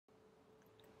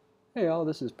Hey all,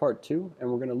 this is part 2, and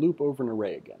we're going to loop over an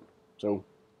array again. So,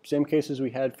 same case as we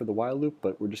had for the while loop,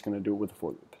 but we're just going to do it with a for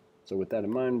loop. So with that in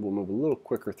mind, we'll move a little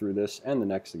quicker through this and the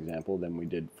next example than we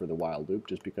did for the while loop,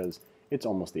 just because it's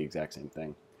almost the exact same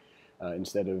thing.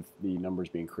 Instead of the numbers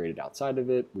being created outside of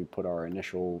it, we put our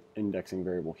initial indexing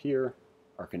variable here.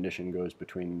 Our condition goes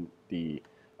between the,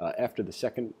 after the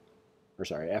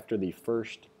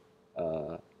first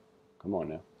come on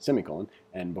now, semicolon,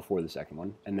 and before the second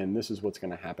one. And then this is what's going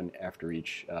to happen after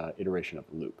each iteration of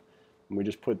the loop. And we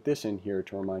just put this in here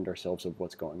to remind ourselves of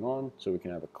what's going on so we can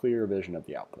have a clear vision of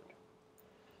the output.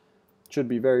 It should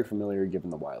be very familiar given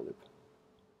the while loop.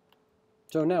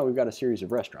 So now we've got a series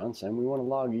of restaurants and we want to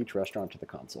log each restaurant to the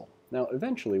console. Now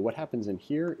eventually what happens in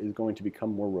here is going to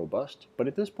become more robust, but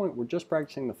at this point we're just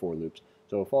practicing the for loops.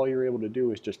 So if all you're able to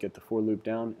do is just get the for loop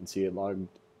down and see it log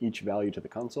each value to the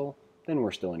console, then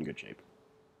we're still in good shape.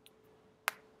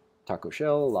 Taco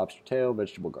shell, lobster tail,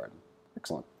 vegetable garden.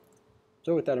 Excellent.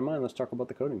 So with that in mind, let's talk about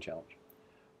the coding challenge.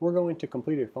 We're going to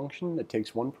complete a function that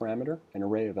takes one parameter, an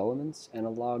array of elements, and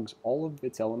it logs all of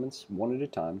its elements one at a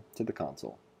time to the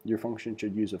console. Your function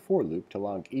should use a for loop to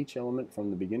log each element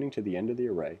from the beginning to the end of the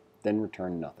array, then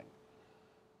return nothing.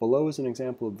 Below is an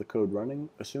example of the code running,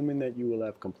 assuming that you will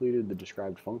have completed the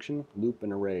described function, loop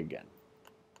an array again.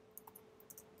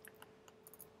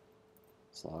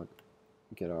 Let's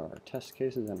get our test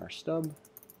cases and our stub.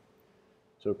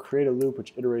 So create a loop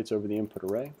which iterates over the input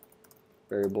array.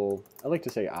 Variable, I like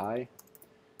to say I,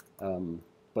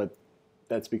 but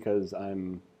that's because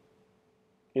I'm,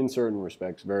 in certain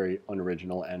respects, very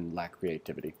unoriginal and lack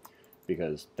creativity,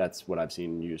 because that's what I've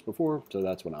seen used before, so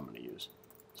that's what I'm going to use.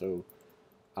 So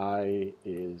I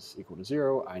is equal to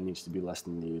 0, I needs to be less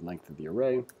than the length of the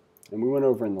array, and we went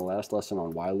over in the last lesson on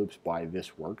while loops why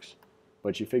this works.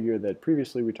 But you figure that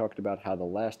previously we talked about how the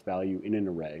last value in an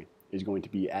array is going to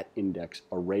be at index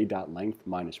array.length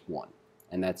minus 1.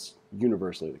 And that's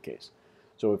universally the case.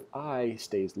 So if I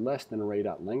stays less than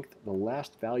array.length, the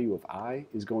last value of I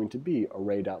is going to be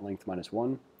array.length minus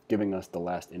 1, giving us the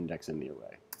last index in the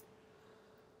array.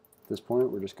 At this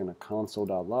point, we're just going to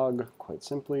console.log, quite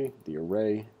simply, the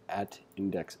array at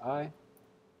index I.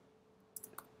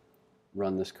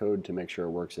 Run this code to make sure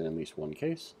it works in at least one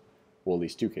case. Well, at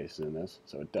least two cases in this,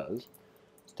 so it does.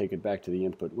 Let's take it back to the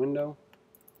input window,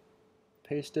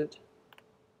 paste it.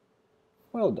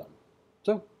 Well done.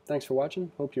 So, thanks for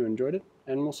watching, hope you enjoyed it,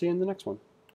 and we'll see you in the next one.